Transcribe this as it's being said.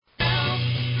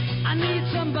I need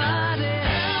somebody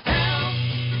help.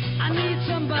 I need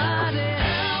somebody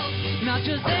help. Not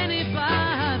just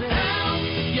anybody help.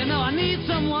 You know I need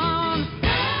someone.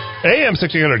 AM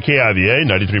 1600 KIVA,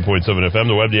 93.7 FM,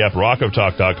 the web, the app,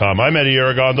 rockoftalk.com. I'm Eddie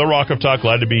Aragon, the Rock of Talk.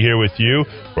 Glad to be here with you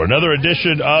for another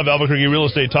edition of Albuquerque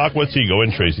Real Estate Talk with Tego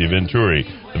and Tracy Venturi.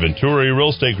 The Venturi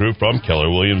Real Estate Group from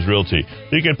Keller Williams Realty.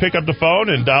 You can pick up the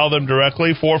phone and dial them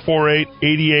directly,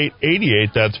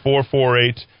 448-8888. That's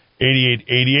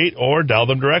 448-8888, or dial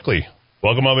them directly.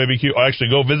 Welcome Home ABQ. Actually,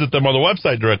 go visit them on the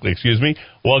website directly,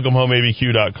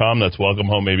 welcomehomeabq.com. That's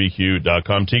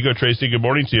welcomehomeabq.com. Tego, Tracy, good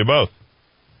morning to you both.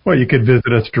 Well, you could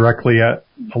visit us directly at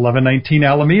 1119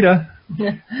 Alameda,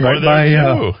 right by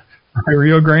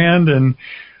Rio Grande, and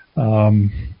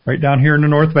right down here in the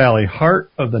North Valley, heart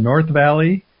of the North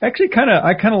Valley. Actually,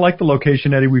 I kind of like the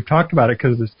location, Eddie. We've talked about it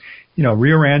because it's,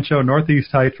 Rio Rancho, Northeast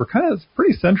Heights. It's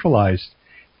pretty centralized.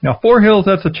 Now, Four Hills,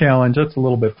 that's a challenge. That's a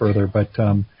little bit further, but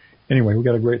anyway, we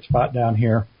got a great spot down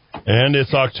here. And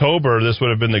it's October. This would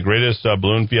have been the greatest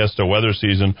balloon fiesta weather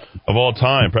season of all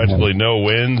time. Practically no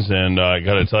winds, and I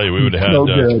got to tell you, we would have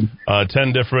had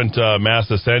 10 different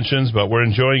mass ascensions, but we're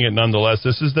enjoying it nonetheless.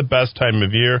 This is the best time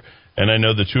of year, and I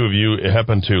know the two of you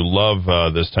happen to love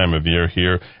this time of year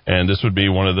here, and this would be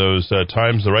one of those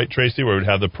times, right, Tracy, where we'd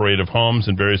have the parade of homes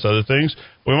and various other things.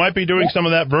 We might be doing some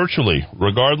of that virtually.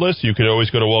 Regardless, you could always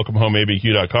go to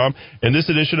welcomehomeabq.com. In this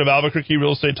edition of Albuquerque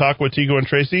Real Estate Talk with Tego and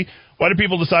Tracy, why do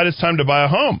people decide it's time to buy a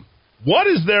home? What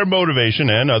is their motivation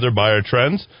and other buyer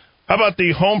trends? How about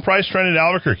the home price trend in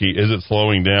Albuquerque? Is it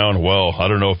slowing down? Well, I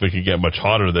don't know if it could get much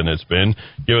hotter than it's been.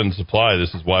 Given the supply,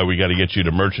 this is why we got to get you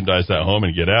to merchandise that home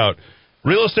and get out.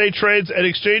 Real estate trades and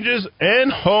exchanges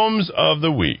and homes of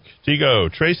the week.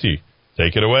 Tego, Tracy,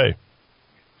 take it away.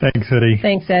 Thanks, Eddie.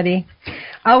 Thanks, Eddie.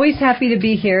 Always happy to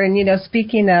be here. And,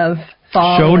 speaking of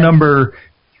fall. Show number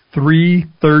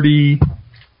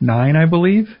 339, I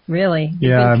believe. Really?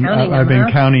 Yeah, I've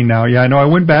been counting now. Yeah, I know. I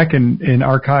went back and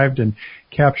archived and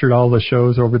captured all the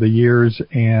shows over the years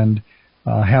and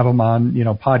have them on,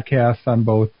 podcasts on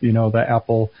both, the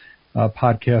Apple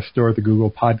Podcast Store, the Google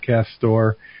Podcast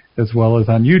Store, as well as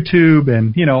on YouTube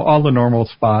and, all the normal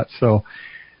spots. So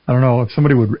I don't know if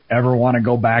somebody would ever want to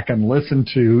go back and listen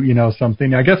to,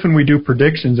 something. I guess when we do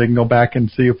predictions, they can go back and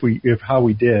see how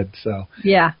we did. So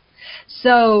yeah.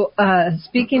 So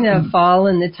speaking of fall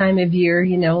and the time of year,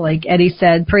 like Eddie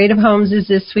said, Parade of Homes is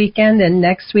this weekend and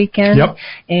next weekend. Yep.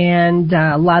 And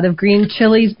a lot of green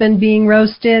chili's been being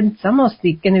roasted. It's almost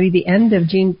going to be the end of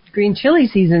green chili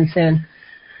season soon.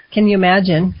 Can you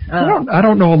imagine? I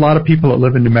don't know a lot of people that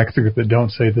live in New Mexico that don't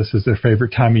say this is their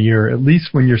favorite time of year, at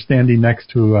least when you're standing next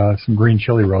to some green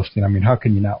chili roasting. I mean, how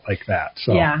can you not like that?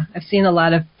 So yeah, I've seen a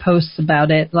lot of posts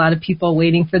about it, a lot of people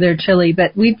waiting for their chili,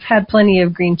 but we've had plenty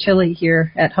of green chili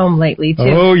here at home lately, too.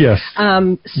 Oh, yes.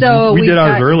 So we did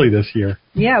ours early this year.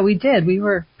 Yeah, we did. We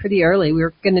were pretty early. We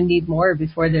were going to need more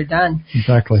before they're done.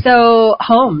 Exactly. So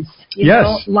homes.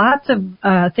 Yes. Lots of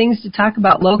things to talk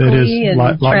about locally. It is. And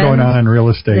lot going on in real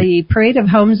estate. The Parade of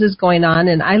Homes is going on,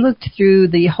 and I looked through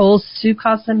the whole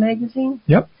Sukasa magazine.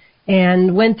 Yep.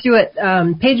 And went through it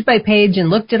page by page and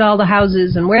looked at all the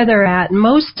houses and where they're at.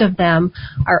 Most of them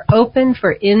are open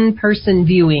for in-person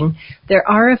viewing. There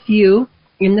are a few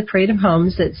in the Parade of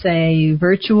Homes that say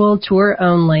virtual tour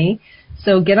only.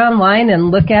 So get online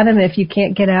and look at them if you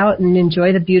can't get out and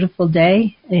enjoy the beautiful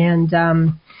day, and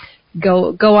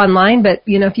go online. But,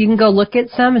 if you can go look at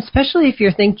some, especially if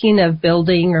you're thinking of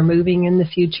building or moving in the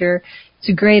future, it's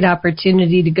a great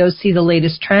opportunity to go see the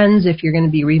latest trends if you're going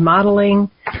to be remodeling.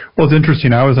 Well, it's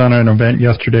interesting. I was on an event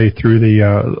yesterday through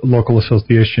the local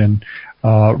association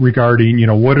regarding,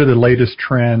 what are the latest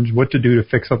trends, what to do to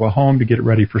fix up a home to get it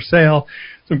ready for sale.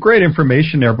 Some great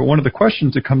information there, but one of the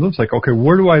questions that comes up is like, okay,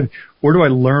 where do I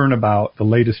learn about the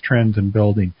latest trends in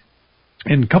building?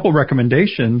 And a couple of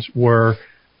recommendations were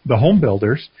the home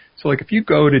builders. So like if you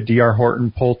go to D.R.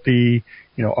 Horton, Pulte,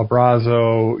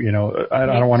 Abrazo, I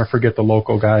don't want to forget the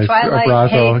local guys. Twilight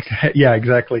Abrazo. Cakes. Yeah,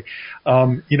 exactly.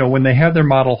 When they have their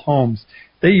model homes,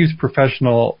 they use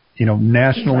professional,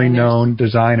 nationally known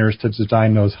designers to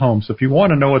design those homes. So if you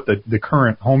want to know what the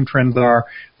current home trends are,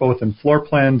 both in floor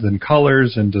plans and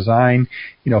colors and design,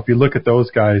 if you look at those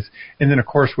guys, and then of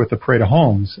course with the Parade of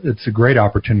Homes, it's a great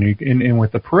opportunity. And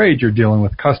with the Parade, you're dealing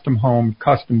with custom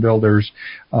builders,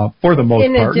 for the most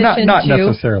part, not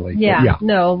necessarily. Yeah,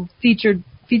 no, featured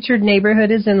featured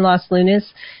neighborhood is in Los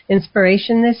Lunas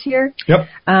Inspiration this year. Yep.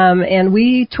 And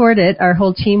we toured it. Our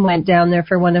whole team went down there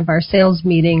for one of our sales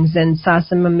meetings and saw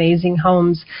some amazing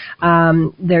homes.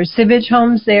 There's Civic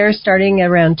homes there starting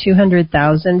around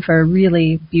 $200,000 for a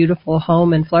really beautiful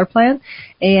home and floor plan.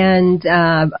 And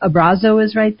Abrazo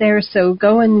is right there. So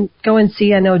go and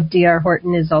see. I know D.R.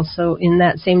 Horton is also in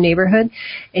that same neighborhood.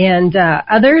 And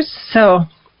others. So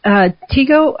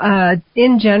Tego,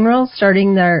 in general,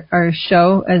 starting our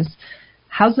show as,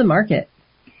 how's the market?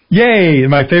 Yay!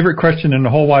 My favorite question in the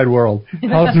whole wide world.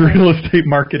 How's the real estate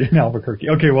market in Albuquerque?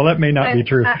 Okay, well, that may not be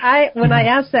true. When I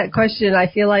ask that question,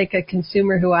 I feel like a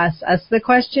consumer who asks us the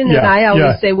question, and I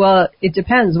always say, well, it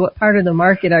depends. What part of the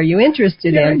market are you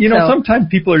interested in? You know, sometimes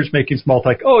people are just making small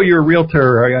talk. Oh, you're a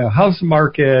realtor. How's the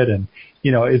market? And,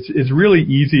 you know, it's really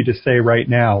easy to say right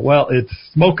now, well, it's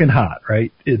smoking hot,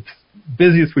 right? It's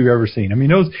busiest we've ever seen. I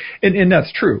mean, and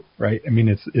that's true, right? I mean,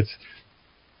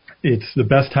 it's the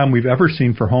best time we've ever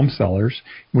seen for home sellers.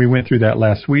 We went through that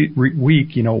last week,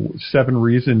 7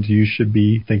 reasons you should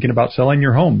be thinking about selling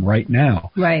your home right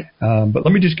now. Right. But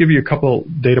let me just give you a couple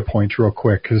data points real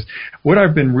quick, because what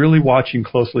I've been really watching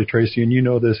closely, Tracy, and you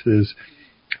know this, is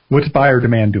what's buyer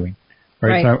demand doing?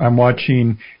 Right. So I'm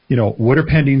watching, what are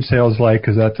pending sales like?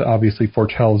 Because that obviously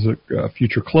foretells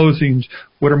future closings.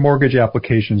 What are mortgage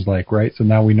applications like, right? So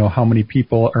now we know how many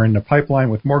people are in the pipeline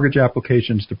with mortgage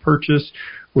applications to purchase.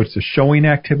 What's the showing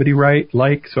activity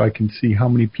like? So I can see how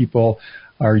many people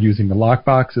are using the lock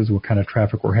boxes, what kind of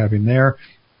traffic we're having there.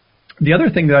 The other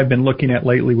thing that I've been looking at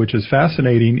lately, which is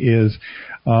fascinating, is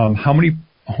how many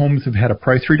homes have had a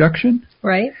price reduction.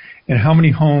 Right. And how many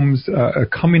homes are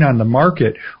coming on the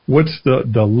market? What's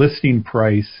the listing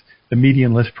price, the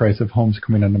median list price of homes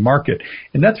coming on the market?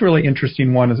 And that's a really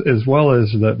interesting one, as well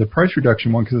as the price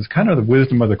reduction one, because it's kind of the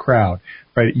wisdom of the crowd,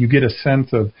 right? You get a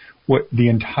sense of what the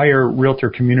entire realtor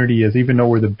community is. Even though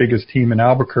we're the biggest team in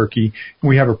Albuquerque, and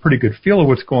we have a pretty good feel of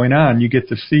what's going on, you get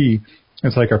to see,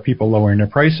 it's like, are people lowering their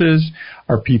prices?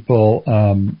 Are people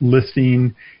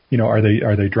listing? Are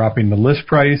they dropping the list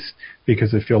price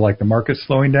because they feel like the market's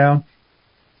slowing down?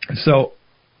 So,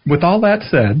 with all that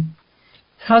said,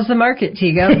 how's the market,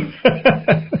 Tego?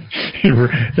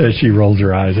 She rolls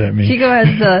her eyes at me. Tego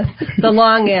has the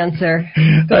long answer.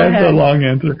 Go ahead. The long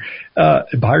answer.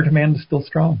 Buyer demand is still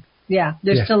strong. Yeah,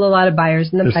 there's still a lot of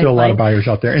buyers in the pipeline. There's still a lot of buyers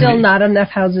out there. Still not enough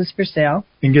houses for sale.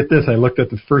 And get this, I looked at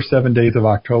the first 7 days of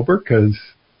October because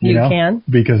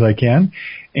I can,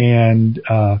 and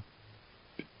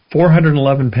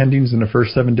 411 pendings in the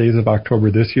first 7 days of October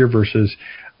this year versus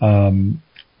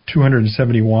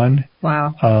 271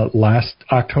 last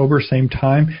October, same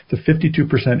time. It's a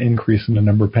 52% increase in the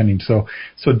number of pendings. So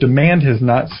demand has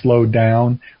not slowed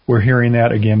down. We're hearing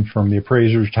that again from the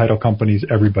appraisers, title companies,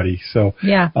 everybody. So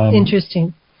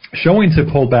interesting. Showings have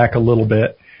pulled back a little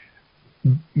bit,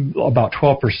 about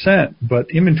 12%, but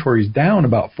inventory is down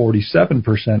about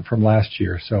 47% from last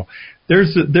year. So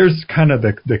there's kind of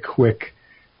the quick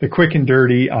and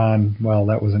dirty on, well,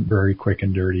 that wasn't very quick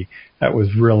and dirty. That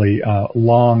was really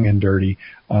long and dirty.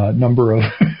 Number of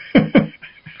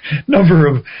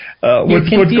what's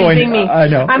going on. I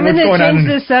know. I'm going to change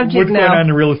the subject now. What's going on in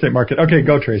the real estate market? Okay,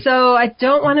 go, Tracy. So I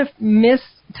don't want to miss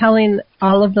telling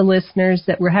all of the listeners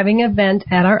that we're having an event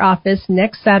at our office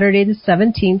next Saturday the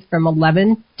 17th from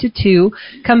 11 to 2.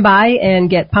 Come by and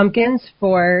get pumpkins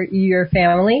for your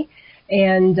family.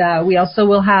 And we also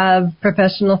will have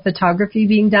professional photography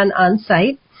being done on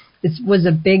site. This was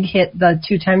a big hit the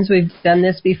 2 times we've done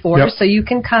this before. Yep. So you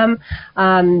can come.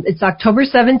 It's October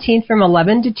 17th from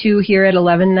 11 to 2 here at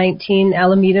 1119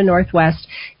 Alameda Northwest.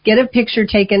 Get a picture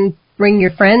taken. Bring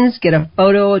your friends. Get a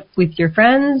photo with your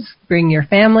friends. Bring your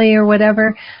family or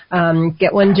whatever.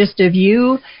 Get one just of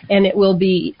you, and it will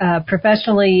be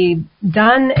professionally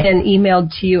done and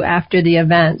emailed to you after the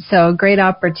event. So great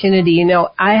opportunity.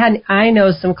 I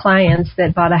know some clients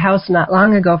that bought a house not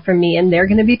long ago from me, and they're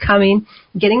going to be coming,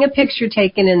 getting a picture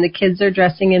taken, and the kids are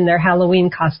dressing in their Halloween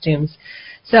costumes.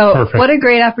 So Perfect. What a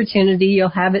great opportunity. You'll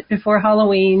have it before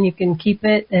Halloween. You can keep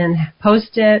it and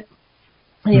post it.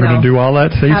 We're going to do all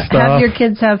that safe stuff. Have your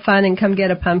kids have fun and come get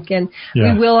a pumpkin.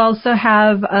 Yeah. We will also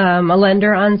have a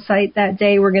lender on site that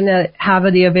day. We're going to have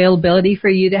the availability for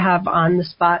you to have on the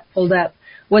spot pulled up.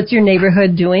 What's your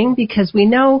neighborhood doing? Because we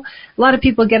know a lot of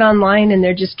people get online and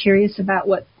they're just curious about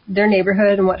what their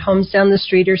neighborhood and what homes down the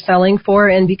street are selling for.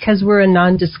 And because we're a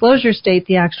non-disclosure state,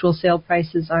 the actual sale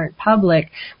prices aren't public.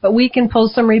 But we can pull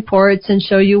some reports and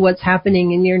show you what's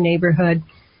happening in your neighborhood.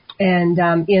 And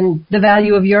in the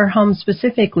value of your home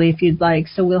specifically, if you'd like.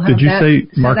 So we'll have that. Did you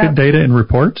say market data and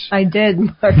reports? I did,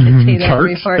 market data and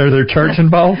reports. Are there charts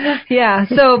involved? Yeah,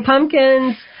 so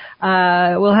pumpkins,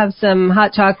 We'll have some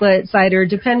hot chocolate, cider,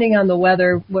 depending on the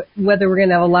weather, whether we're going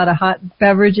to have a lot of hot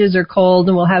beverages or cold,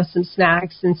 and we'll have some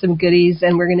snacks and some goodies,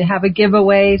 and we're going to have a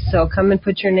giveaway, so come and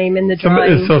put your name in the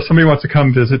drawing. So if somebody wants to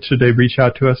come visit, should they reach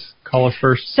out to us? Call us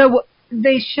first? So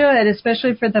they should,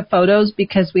 especially for the photos,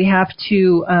 because we have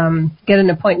to get an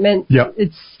appointment. Yep.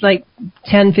 It's like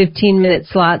 10, 15-minute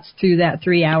slots through that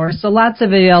 3 hours, so lots of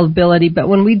availability. But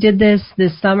when we did this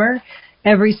summer,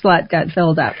 every slot got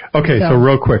filled up. Okay, so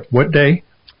real quick, what day?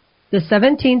 The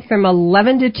 17th from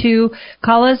 11 to 2.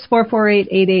 Call us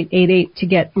 448-8888 to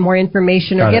get more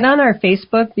information, or get on our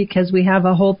Facebook, because we have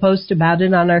a whole post about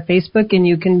it on our Facebook, and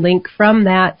you can link from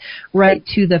that right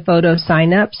to the photo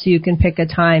sign up, so you can pick a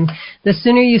time. The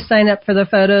sooner you sign up for the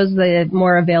photos, the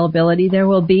more availability there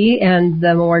will be and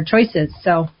the more choices.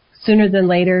 So sooner than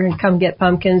later, come get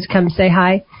pumpkins, come say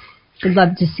hi. We'd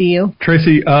love to see you.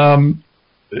 Tracy,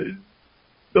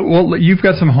 well, you've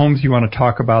got some homes you want to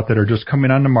talk about that are just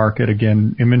coming on the market.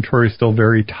 Again, inventory is still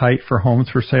very tight for homes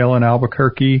for sale in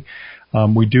Albuquerque.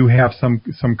 We do have some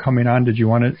coming on. Did you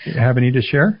want to have any to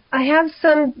share? I have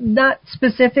some, not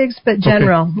specifics, but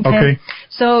general. Okay.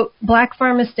 So Black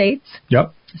Farm Estates.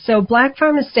 Yep. So Black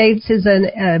Farm Estates is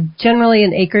generally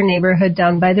an acre neighborhood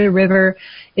down by the river.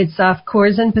 It's off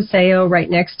Coors and Paseo, right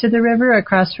next to the river,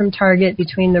 across from Target,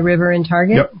 between the river and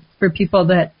Target. Yep. For people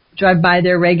that drive by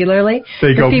there regularly.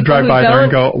 They drive by there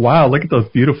and go, wow, look at those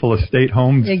beautiful estate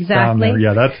homes down there.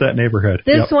 Yeah, that's that neighborhood.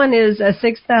 This one is a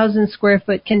 6,000 square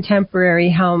foot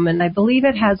contemporary home, and I believe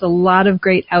it has a lot of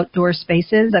great outdoor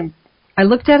spaces. I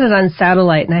looked at it on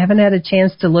satellite, and I haven't had a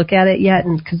chance to look at it yet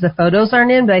because the photos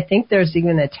aren't in, but I think there's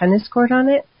even a tennis court on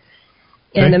it.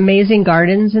 Okay. And amazing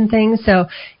gardens and things. So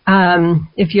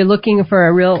if you're looking for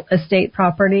a real estate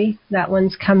property, that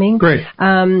one's coming. Great.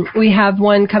 We have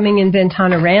one coming in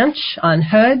Ventana Ranch on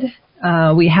Hood.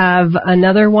 We have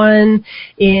another one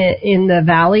in the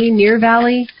Valley, near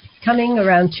Valley, coming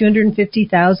around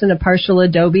 $250,000, a partial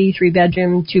adobe,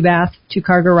 3-bedroom, 2-bath,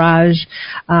 2-car garage.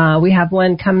 We have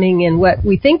one coming in what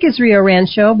we think is Rio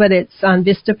Rancho, but it's on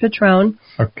Vista Patron.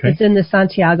 Okay. It's in the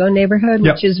Santiago neighborhood,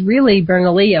 which is really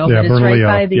Bernalillo, but it's Bernalillo,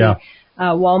 right by the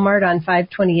Walmart on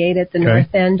 528 at the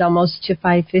north end, almost to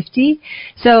 550.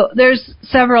 So there's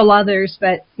several others,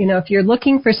 but if you're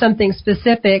looking for something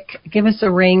specific, give us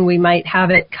a ring. We might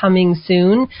have it coming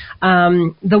soon.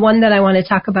 The one that I want to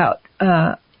talk about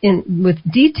with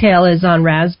detail is on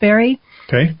Raspberry.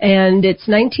 Okay. And it's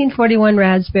 1941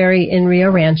 Raspberry in Rio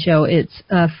Rancho. It's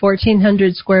a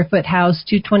 1,400 square foot house,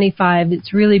 225.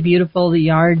 It's really beautiful. The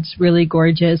yard's really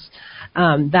gorgeous.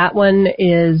 That one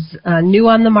is new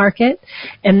on the market.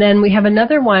 And then we have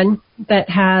another one that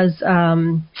has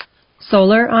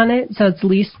solar on it, so it's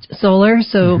leased solar.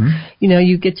 So,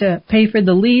 you get to pay for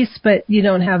the lease, but you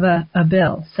don't have a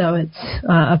bill. So it's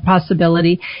a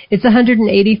possibility. It's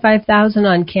 $185,000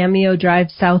 on Cameo Drive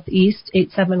Southeast,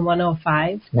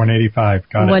 87105. 185,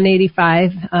 got it.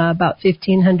 185, about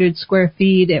 1,500 square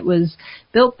feet. It was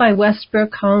built by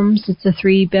Westbrook Homes. It's a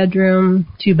 3-bedroom,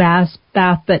 2-bath,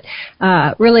 but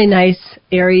really nice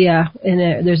area,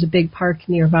 and there's a big park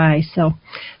nearby. So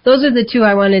those are the two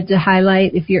I wanted to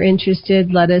highlight. If you're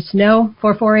interested, let us know,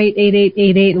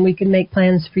 448-8888, and we can make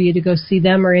plans for you to go see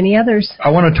them or any others. I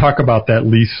want to talk about that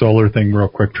lease solar thing real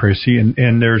quick, Tracy,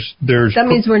 and there's that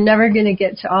means we're never going to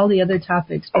get to all the other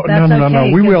topics, but that's no,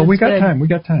 okay. We will. We got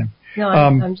time. No,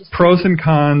 I'm just pros and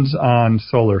cons on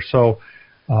solar. So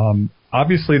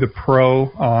obviously the pro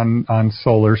on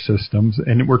solar systems,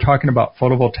 and we're talking about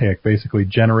photovoltaic, basically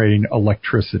generating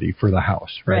electricity for the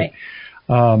house, right?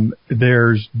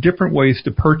 There's different ways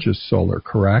to purchase solar,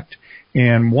 correct?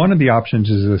 And one of the options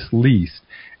is this lease.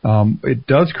 It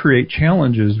does create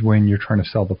challenges when you're trying to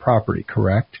sell the property,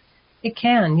 correct? It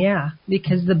can, yeah,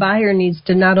 because the buyer needs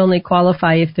to not only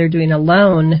qualify if they're doing a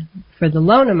loan for the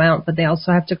loan amount, but they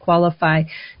also have to qualify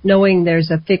knowing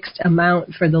there's a fixed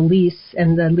amount for the lease,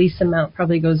 and the lease amount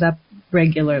probably goes up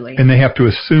regularly. And they have to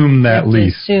assume that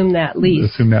lease. Assume that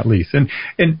lease. And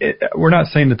we're not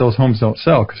saying that those homes don't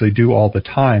sell, because they do all the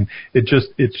time. It's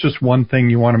just one thing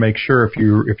you want to make sure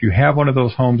if you have one of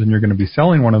those homes and you're going to be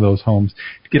selling one of those homes,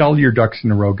 get all your ducks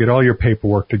in a row, get all your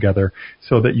paperwork together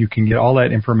so that you can get all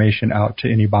that information out to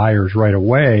any buyers right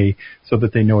away so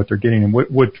that they know what they're getting. And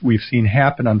what we've seen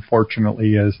happen,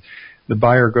 unfortunately, is the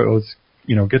buyer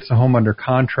gets the home under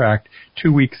contract.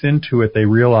 2 weeks into it, they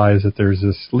realize that there's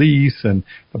this lease, and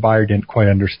the buyer didn't quite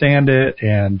understand it,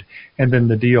 and then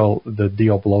the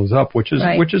deal blows up, which is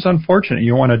unfortunate.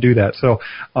 You don't want to do that. So,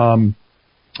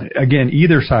 again,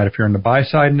 either side, if you're on the buy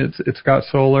side and it's got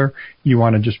solar, you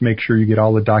want to just make sure you get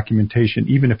all the documentation,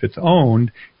 even if it's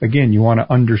owned. Again, you want to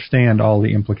understand all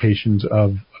the implications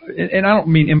of and I don't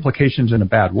mean implications in a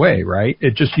bad way, right?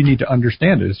 It just, you need to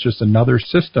understand it. It's just another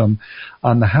system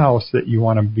on the house that you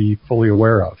want to be fully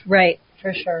aware of. Right,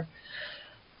 for sure.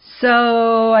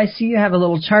 So I see you have a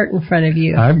little chart in front of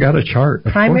you. I've got a chart.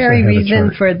 Primary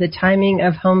reason for the timing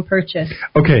of home purchase.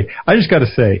 Okay, I just got to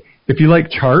say, if you like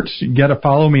charts, you got to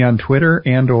follow me on Twitter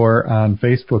and or on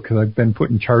Facebook, because I've been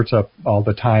putting charts up all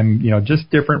the time, you know, just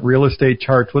different real estate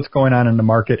charts, what's going on in the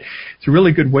market. It's a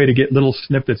really good way to get little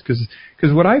snippets, because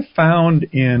what I've found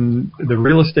in the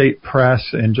real estate press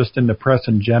and just in the press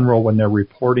in general when they're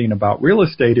reporting about real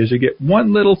estate is you get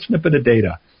one little snippet of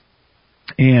data.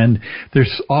 And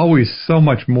there's always so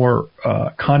much more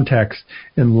context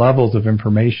and levels of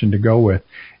information to go with.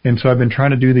 And so I've been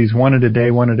trying to do these one at a day,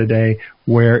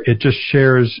 where it just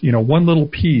shares, you know, one little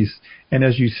piece. And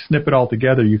as you snip it all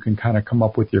together, you can kind of come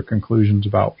up with your conclusions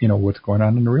about, you know, what's going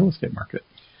on in the real estate market.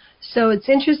 So it's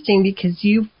interesting because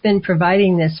you've been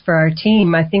providing this for our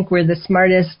team. I think we're the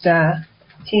smartest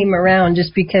team around,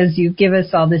 just because you give us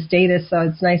all this data. So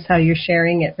it's nice how you're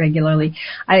sharing it regularly.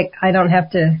 I don't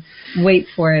have to wait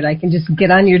for it. I can just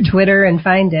get on your Twitter and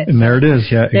find it. And there it is.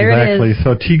 Yeah, there exactly. It is.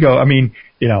 So Tego, I mean,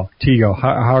 you know, Tego,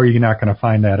 how are you not going to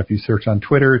find that if you search on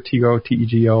Twitter, Tego,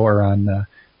 Tego, or on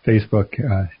Facebook,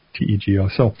 Tego.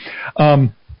 So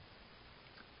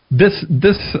this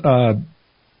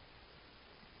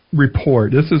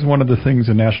report, this is one of the things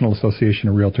the National Association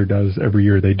of Realtors does every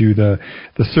year. They do the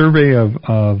survey of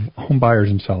home buyers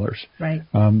and sellers. Right.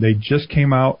 They just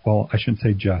came out, well, I shouldn't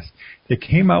say just, they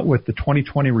came out with the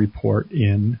 2020 report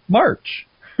in March.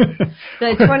 The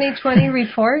 2020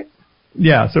 report?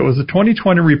 Yeah, so it was a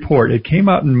 2020 report. It came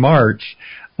out in March,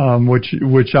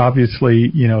 which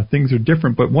obviously, you know, things are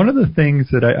different. But one of the things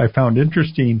that I found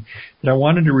interesting that I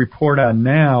wanted to report on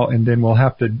now, and then we'll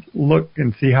have to look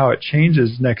and see how it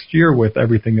changes next year with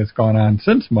everything that's gone on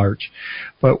since March.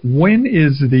 But what's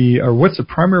the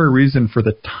primary reason for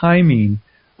the timing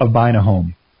of buying a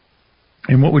home?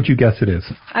 And what would you guess it is?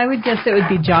 I would guess it would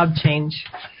be job change.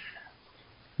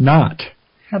 Not.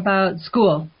 How about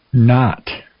school? Not.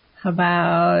 How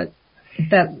about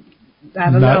that?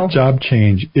 I don't know. Not job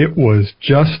change. It was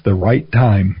just the right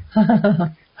time.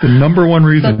 The number one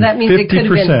reason. So that means 50%. It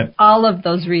could have been all of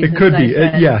those reasons. It could be.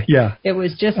 Yeah. It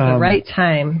was just the right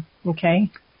time.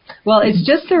 Okay. Well, it's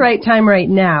just the right time right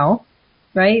now,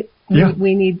 right? Yeah.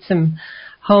 We need some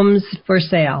homes for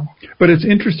sale. But it's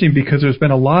interesting because there's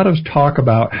been a lot of talk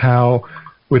about how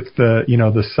with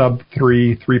the sub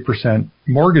 3%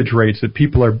 mortgage rates that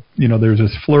people are, there's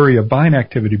this flurry of buying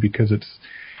activity because it's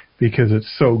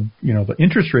so, the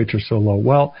interest rates are so low.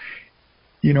 Well,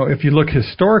 if you look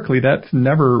historically, that's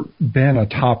never been a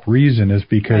top reason, is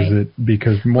because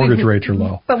mortgage rates are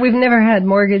low. But we've never had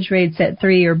mortgage rates at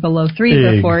 3 or below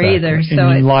 3 before either. So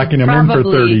and locking them in for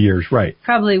 30 years, right?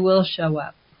 Probably will show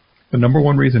up. The number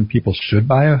one reason people should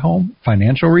buy a home,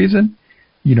 financial reason,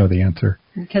 the answer.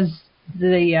 Because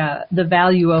the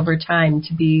value over time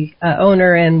to be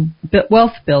owner and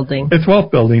wealth building. It's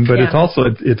wealth building, but it's also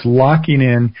it's locking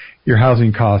in your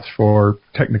housing costs for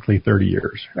technically 30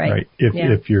 years, right? If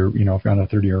you're if you're on a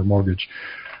 30-year mortgage,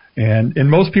 and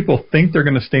most people think they're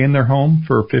going to stay in their home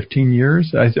for 15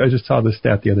 years. I just saw this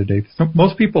stat the other day.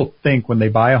 Most people think when they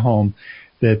buy a home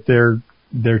that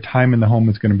their time in the home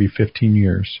is going to be 15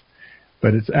 years.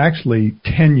 But it's actually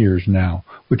 10 years now,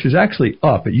 which is actually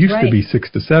up. It used to be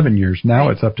 6 to 7 years. Now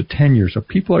it's up to 10 years. So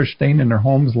people are staying in their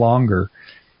homes longer.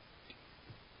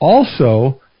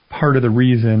 Also, part of the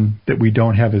reason that we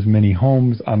don't have as many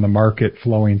homes on the market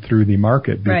flowing through the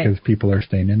market because people are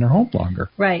staying in their home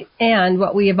longer. Right. And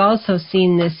what we have also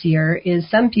seen this year is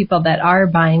some people that are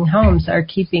buying homes are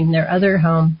keeping their other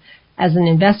home as an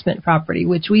investment property,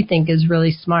 which we think is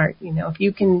really smart. If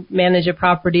you can manage a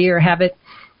property or have it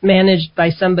managed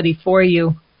by somebody for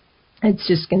you, it's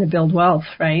just going to build wealth,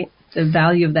 right? The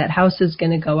value of that house is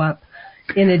going to go up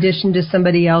in addition to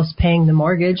somebody else paying the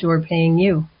mortgage or paying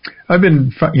you. I've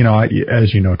been,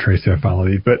 as you know, Tracy, I follow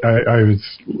you, but I was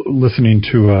listening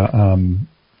to a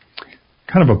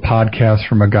kind of a podcast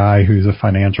from a guy who's a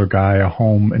financial guy, a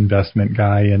home investment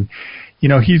guy, and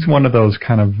he's one of those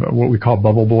kind of what we call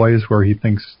bubble boys, where he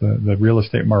thinks the real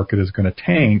estate market is going to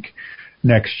tank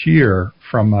next year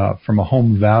from a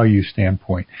home value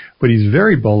standpoint. But he's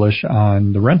very bullish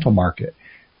on the rental market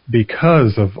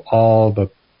because of all the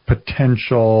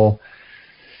potential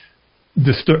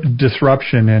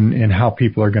disruption in how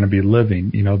people are going to be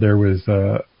living. There was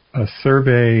a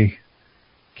survey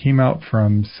came out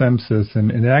from Census,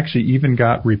 and it actually even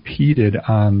got repeated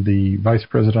on the vice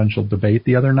presidential debate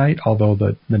the other night, although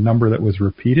the number that was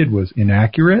repeated was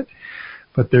inaccurate.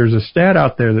 But there's a stat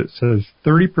out there that says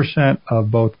 30%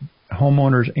 of both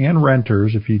homeowners and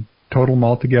renters, if you total them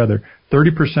all together,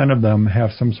 30% of them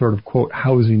have some sort of, quote,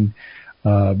 housing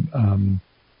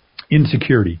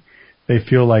insecurity. They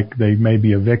feel like they may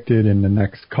be evicted in the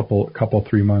next couple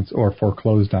 3 months or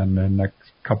foreclosed on in the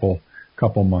next couple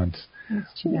months.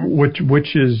 That's too bad.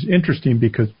 Which is interesting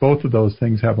because both of those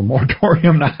things have a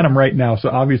moratorium on them right now. So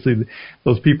obviously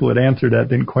those people that answered that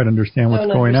didn't quite understand what's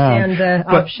going on. Don't understand the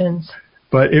options.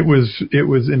 But it was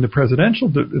in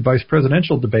the vice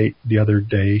presidential debate the other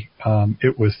day.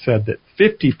 It was said that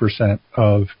 50%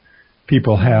 of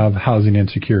people have housing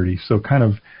insecurity. So kind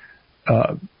of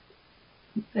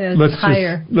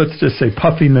let's just say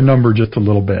puffing the number just a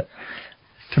little bit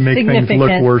to make things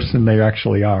look worse than they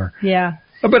actually are. Yeah.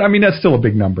 But I mean that's still a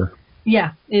big number.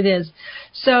 Yeah, it is.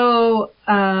 So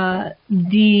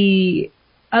the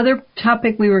other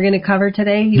topic we were going to cover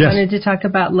today, you wanted to talk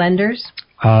about lenders.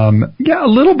 Yeah, a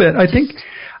little bit. I think.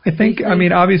 I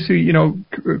mean, obviously,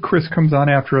 Chris comes on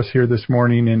after us here this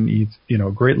morning, and he's,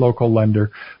 a great local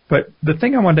lender. But the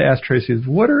thing I wanted to ask Tracy is,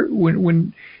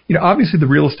 when obviously the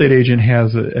real estate agent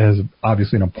has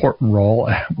obviously an important role,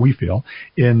 we feel,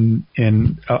 in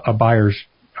a buyer's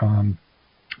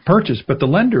purchase, but the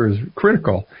lender is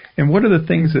critical. And what are the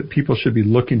things that people should be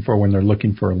looking for when they're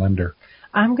looking for a lender?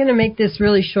 I'm going to make this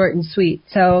really short and sweet.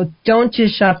 So don't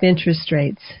just shop interest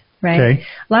rates. Right. Okay.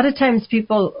 A lot of times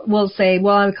people will say,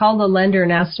 well, I called the lender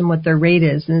and asked them what their rate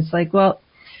is. And it's like, well,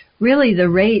 really the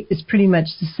rate is pretty much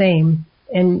the same.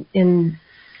 And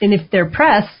if they're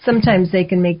pressed, sometimes they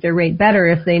can make their rate better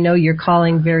if they know you're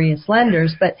calling various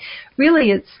lenders. But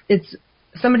really it's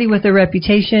somebody with a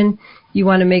reputation. You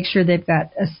want to make sure they've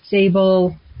got a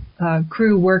stable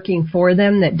crew working for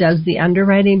them that does the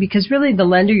underwriting, because really the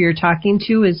lender you're talking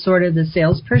to is sort of the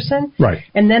salesperson. Right.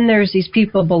 And then there's these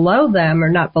people below them, or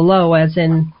not below as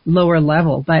in lower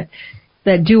level, but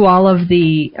that do all of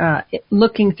the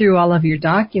looking through all of your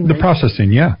documents. The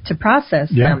processing, yeah. To process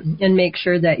them and make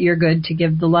sure that you're good to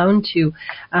give the loan to.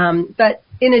 But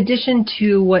in addition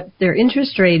to what their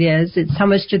interest rate is, it's how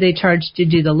much do they charge to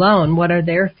do the loan? What are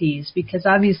their fees? Because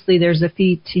obviously there's a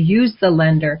fee to use the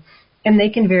lender, and they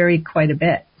can vary quite a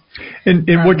bit. And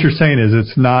what you're saying is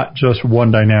it's not just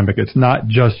one dynamic. It's not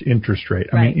just interest rate.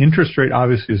 I mean, interest rate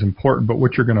obviously is important, but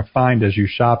what you're going to find as you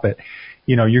shop it,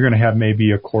 you're going to have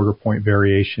maybe a quarter point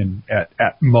variation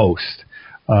at most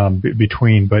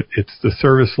between, but it's the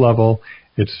service level,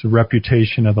 it's the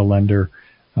reputation of the lender.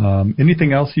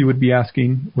 Anything else you would be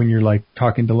asking when you're like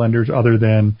talking to lenders other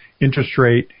than interest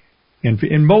rate? And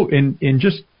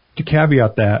just to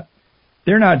caveat that,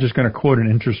 they're not just going to quote an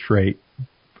interest rate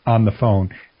on the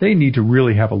phone. They need to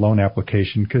really have a loan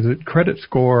application because credit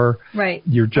score,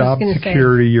 your job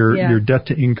security, your debt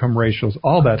to income ratios,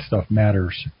 all that stuff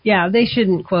matters. Yeah, they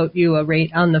shouldn't quote you a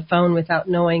rate on the phone without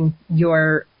knowing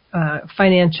your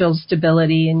financial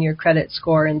stability and your credit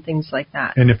score and things like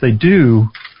that. And if they do,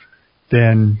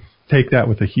 then take that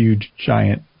with a huge,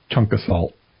 giant chunk of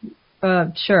salt.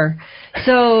 Sure.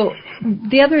 So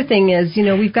the other thing is,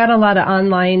 we've got a lot of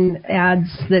online ads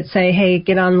that say, hey,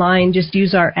 get online, just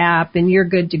use our app and you're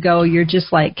good to go. You're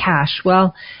just like cash.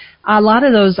 Well, a lot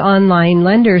of those online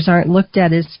lenders aren't looked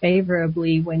at as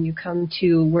favorably when you come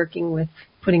to working with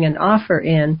putting an offer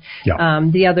in. Yeah.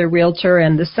 The other realtor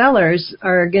and the sellers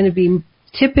are going to be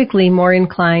typically more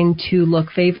inclined to look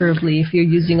favorably if you're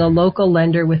using a local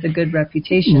lender with a good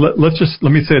reputation. Let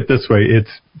me say it this way.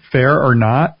 It's fair or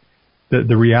not.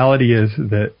 The reality is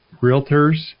that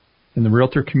realtors in the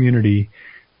realtor community,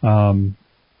 certain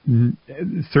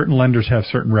lenders have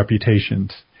certain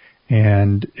reputations,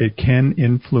 and it can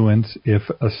influence if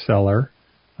a seller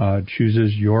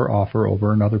chooses your offer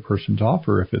over another person's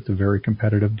offer if it's a very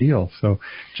competitive deal. So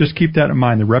just keep that in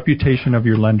mind. The reputation of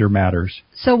your lender matters.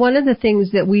 So one of the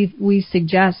things that we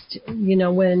suggest,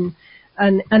 when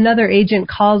another agent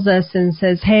calls us and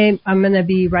says, hey, I'm going to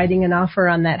be writing an offer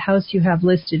on that house you have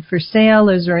listed for sale.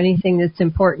 Is there anything that's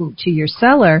important to your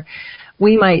seller?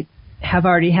 We might have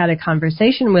already had a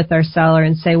conversation with our seller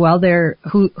and say, well,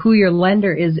 who your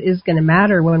lender is going to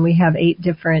matter when we have 8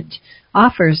 different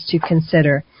offers to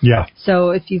consider. Yeah.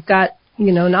 So if you've got,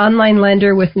 an online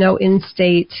lender with no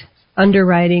in-state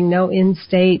underwriting, no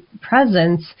in-state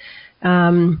presence,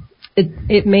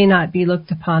 it may not be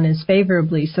looked upon as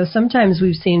favorably. So sometimes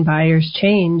we've seen buyers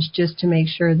change just to make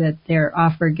sure that their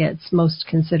offer gets most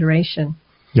consideration.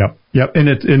 Yep. And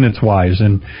it's wise.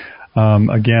 And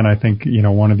again, I think,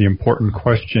 one of the important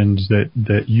questions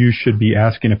that you should be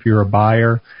asking if you're a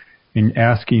buyer and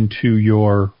asking to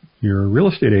your real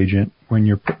estate agent when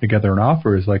you're putting together an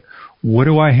offer is like, what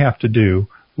do I have to do?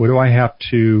 What do I have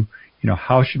to,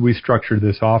 how should we structure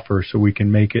this offer so we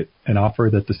can make it an offer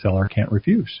that the seller can't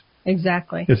refuse?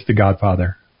 Exactly. It's the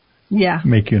Godfather. Yeah.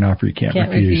 Make you an offer you can't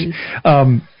refuse.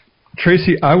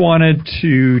 Tracy, I wanted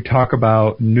to talk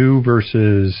about new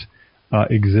versus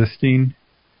existing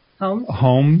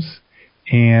homes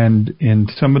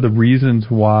and some of the reasons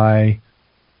why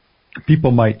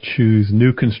people might choose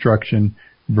new construction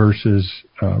versus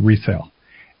resale.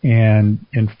 And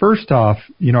first off,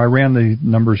 I ran the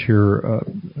numbers here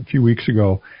a few weeks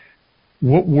ago.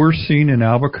 What we're seeing in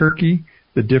Albuquerque,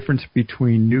 the difference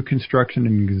between new construction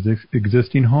and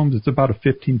existing homes, it's about a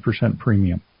 15%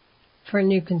 premium. For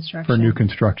new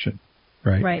construction.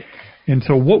 Right? Right. And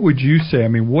so what would you say? I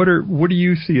mean, what do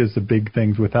you see as the big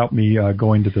things without me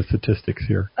going to the statistics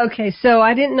here? Okay, so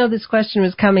I didn't know this question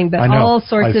was coming, but all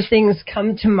sorts of things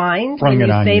come to mind when you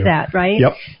say that, right?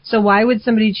 Yep. So why would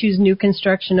somebody choose new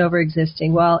construction over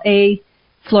existing? Well,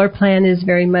 floor plan is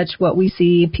very much what we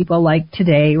see people like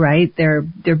today, right? They're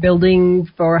building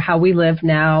for how we live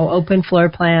now, open floor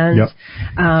plans. Yep.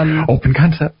 Open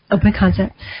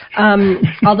concept.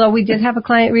 Although we did have a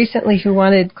client recently who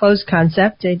wanted closed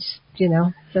concept. They just,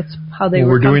 that's how they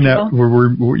were doing that. We're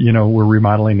We're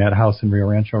remodeling that house in Rio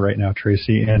Rancho right now,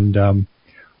 Tracy, and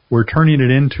we're turning it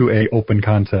into a open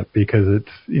concept because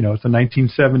it's a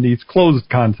 1970s closed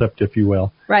concept, if you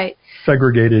will. Right.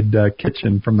 Segregated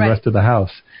kitchen from the rest of the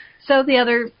house. So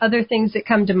the other things that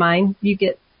come to mind, you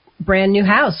get brand new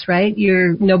house, right?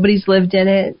 Nobody's lived in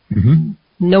it. Mm-hmm.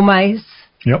 No mice.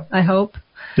 Yep. I hope.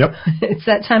 Yep. It's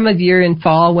that time of year in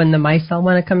fall when the mice all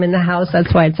want to come in the house.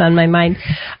 That's why it's on my mind.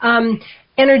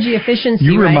 Energy efficiency.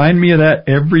 You remind me of that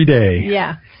every day.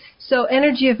 Yeah. So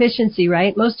energy efficiency,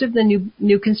 right? Most of the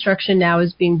new construction now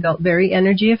is being built very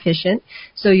energy efficient.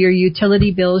 So your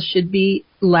utility bills should be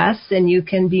less and you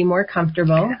can be more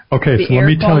comfortable. Okay, so let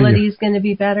me tell you. The air quality is going to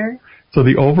be better. So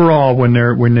the overall,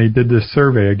 when they did this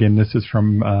survey, again, this is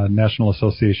from National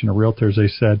Association of Realtors, they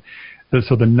said that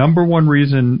so the number one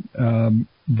reason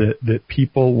that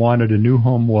people wanted a new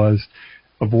home was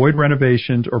avoid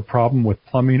renovations or problem with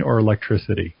plumbing or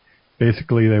electricity.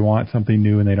 Basically, they want something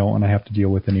new and they don't want to have to deal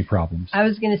with any problems. I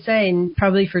was going to say,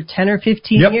 probably for 10 or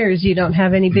 15 years, you don't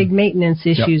have any big maintenance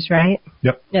issues, right?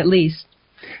 Yep. At least.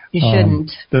 You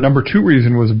shouldn't. The number two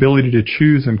reason was ability to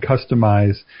choose and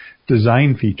customize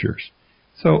design features.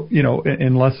 So,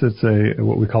 unless it's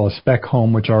what we call a spec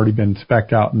home, which already been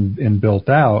spec'd out and built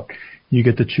out, you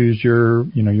get to choose your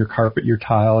carpet, your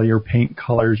tile, your paint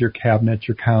colors, your cabinets,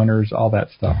 your counters, all that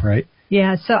stuff, right?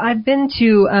 Yeah, so I've been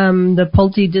to the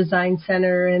Pulte Design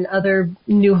Center and other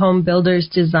new home builders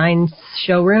design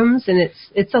showrooms, and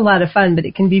it's a lot of fun, but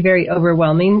it can be very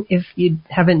overwhelming if you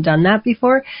haven't done that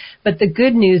before. But the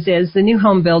good news is the new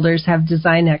home builders have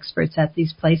design experts at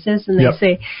these places, and they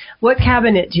say, what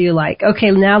cabinet do you like?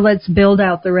 Okay, now let's build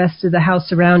out the rest of the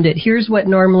house around it. Here's what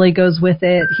normally goes with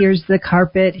it. Here's the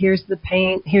carpet. Here's the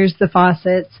paint. Here's the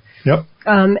faucets. Yep.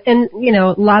 And,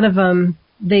 a lot of them,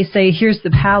 they say, here's the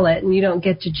palette, and you don't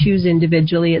get to choose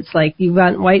individually. It's like, you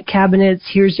want white cabinets,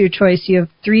 here's your choice. You have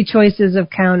 3 choices of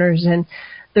counters, and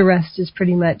the rest is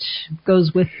pretty much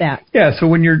goes with that. Yeah, so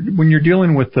when you're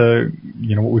dealing with the,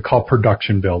 what we call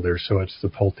production builders, so it's the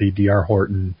Pulte, D.R.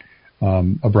 Horton,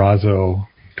 Abrazo,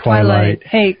 Twilight,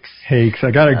 Hakes.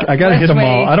 I gotta hit them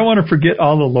all. I don't want to forget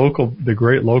all the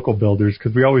great local builders,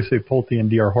 because we always say Pulte and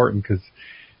D.R. Horton because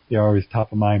they're always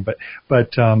top of mind.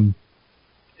 But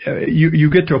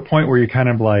you get to a point where you kind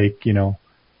of like,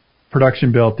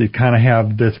 production built, you kind of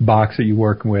have this box that you're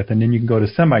working with, and then you can go to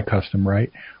semi-custom,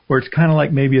 right? Where it's kind of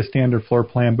like maybe a standard floor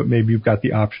plan, but maybe you've got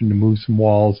the option to move some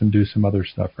walls and do some other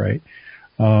stuff, right?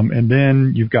 And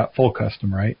then you've got full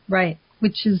custom, right? Right.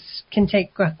 Which can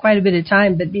take quite a bit of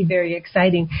time, but be very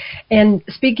exciting. And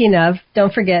speaking of,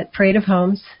 don't forget Parade of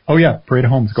Homes. Oh, yeah, Parade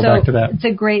of Homes. Go back to that. It's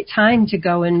a great time to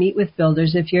go and meet with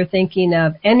builders. If you're thinking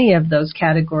of any of those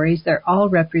categories, they're all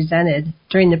represented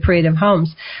during the Parade of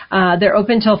Homes. They're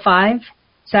open till 5,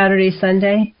 Saturday,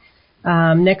 Sunday.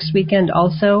 Next weekend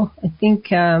also. I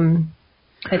think...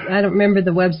 I don't remember the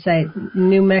website,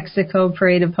 New Mexico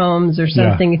Parade of Homes or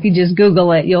something. Yeah. If you just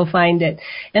Google it, you'll find it.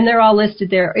 And they're all listed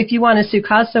there. If you want a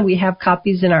Sukasa, we have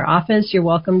copies in our office. You're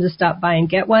welcome to stop by and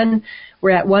get one.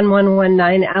 We're at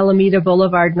 1119 Alameda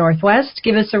Boulevard Northwest.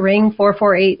 Give us a ring,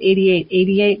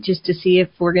 448-8888, just to see if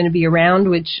we're going to be around,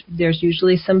 which there's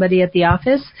usually somebody at the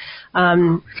office.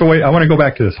 So wait, I want to go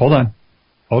back to this. Hold on.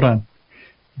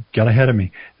 Got ahead of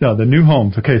me. No, the new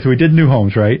homes. Okay, so we did new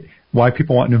homes, right? Why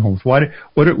people want new homes?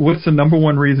 What's the number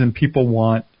one reason people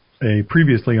want a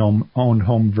previously owned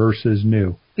home versus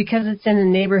new? Because it's in a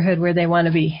neighborhood where they want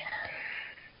to be.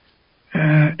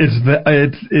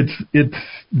 It's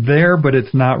there, but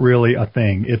it's not really a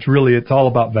thing. It's all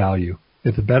about value.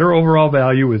 It's a better overall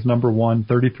value is number one,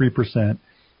 33%,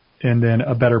 and then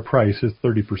a better price is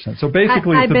 30%. So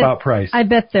basically, it's about price. I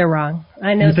bet they're wrong.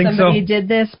 I know somebody did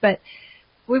this, but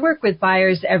we work with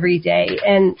buyers every day,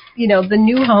 and the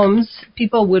new homes,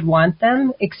 people would want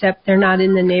them, except they're not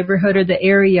in the neighborhood or the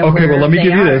area. Okay, well, let me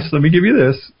give you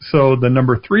this. So the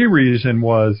number 3 reason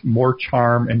was more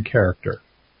charm and character.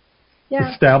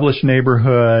 Yeah. Established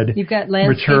neighborhood. You've got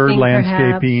landscaping, mature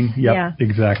landscaping. Perhaps. Yep, yeah,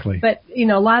 exactly. But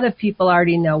a lot of people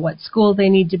already know what school they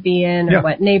need to be in, or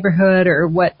what neighborhood, or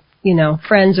what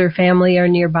friends or family are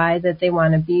nearby that they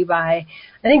want to be by.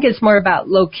 I think it's more about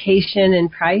location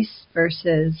and price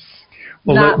versus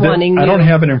wanting. I don't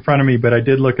have it in front of me, but I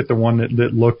did look at the one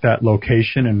that looked at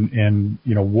location and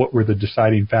what were the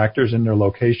deciding factors in their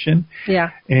location.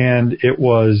 Yeah. And it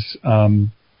was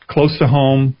close to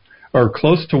home or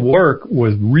close to work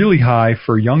was really high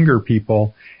for younger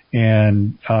people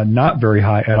and not very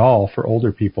high at all for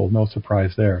older people. No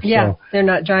surprise there. Yeah, so, they're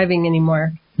not driving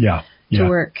anymore. Yeah. To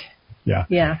work. Yeah.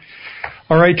 Yeah.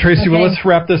 All right, Tracy, well, let's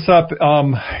wrap this up.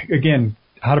 Again,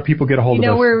 how do people get a hold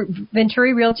of us? We're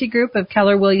Venturi Realty Group of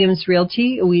Keller Williams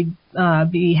Realty. We'd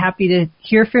be happy to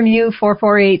hear from you,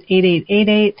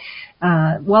 448-8888.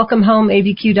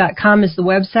 WelcomeHomeABQ.com is the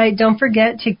website. Don't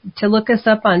forget to look us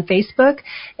up on Facebook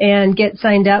and get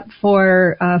signed up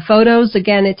for photos.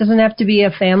 Again, it doesn't have to be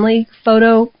a family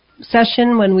photo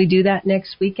session when we do that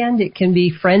next weekend. It can be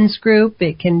friends group.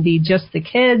 It can be just the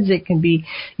kids. It can be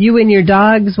you and your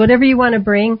dogs, whatever you want to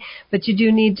bring. But you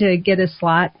do need to get a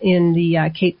slot in the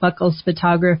Kate Buckles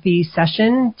photography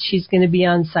session. She's going to be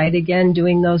on site again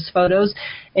doing those photos.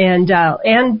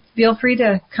 And feel free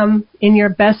to come in your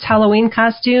best Halloween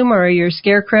costume or your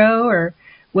scarecrow or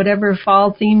whatever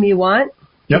fall theme you want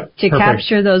to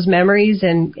capture those memories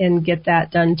and get that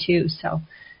done too. So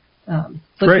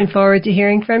looking forward to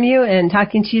hearing from you and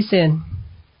talking to you soon.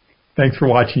 Thanks for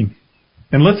watching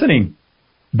and listening,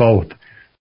 both.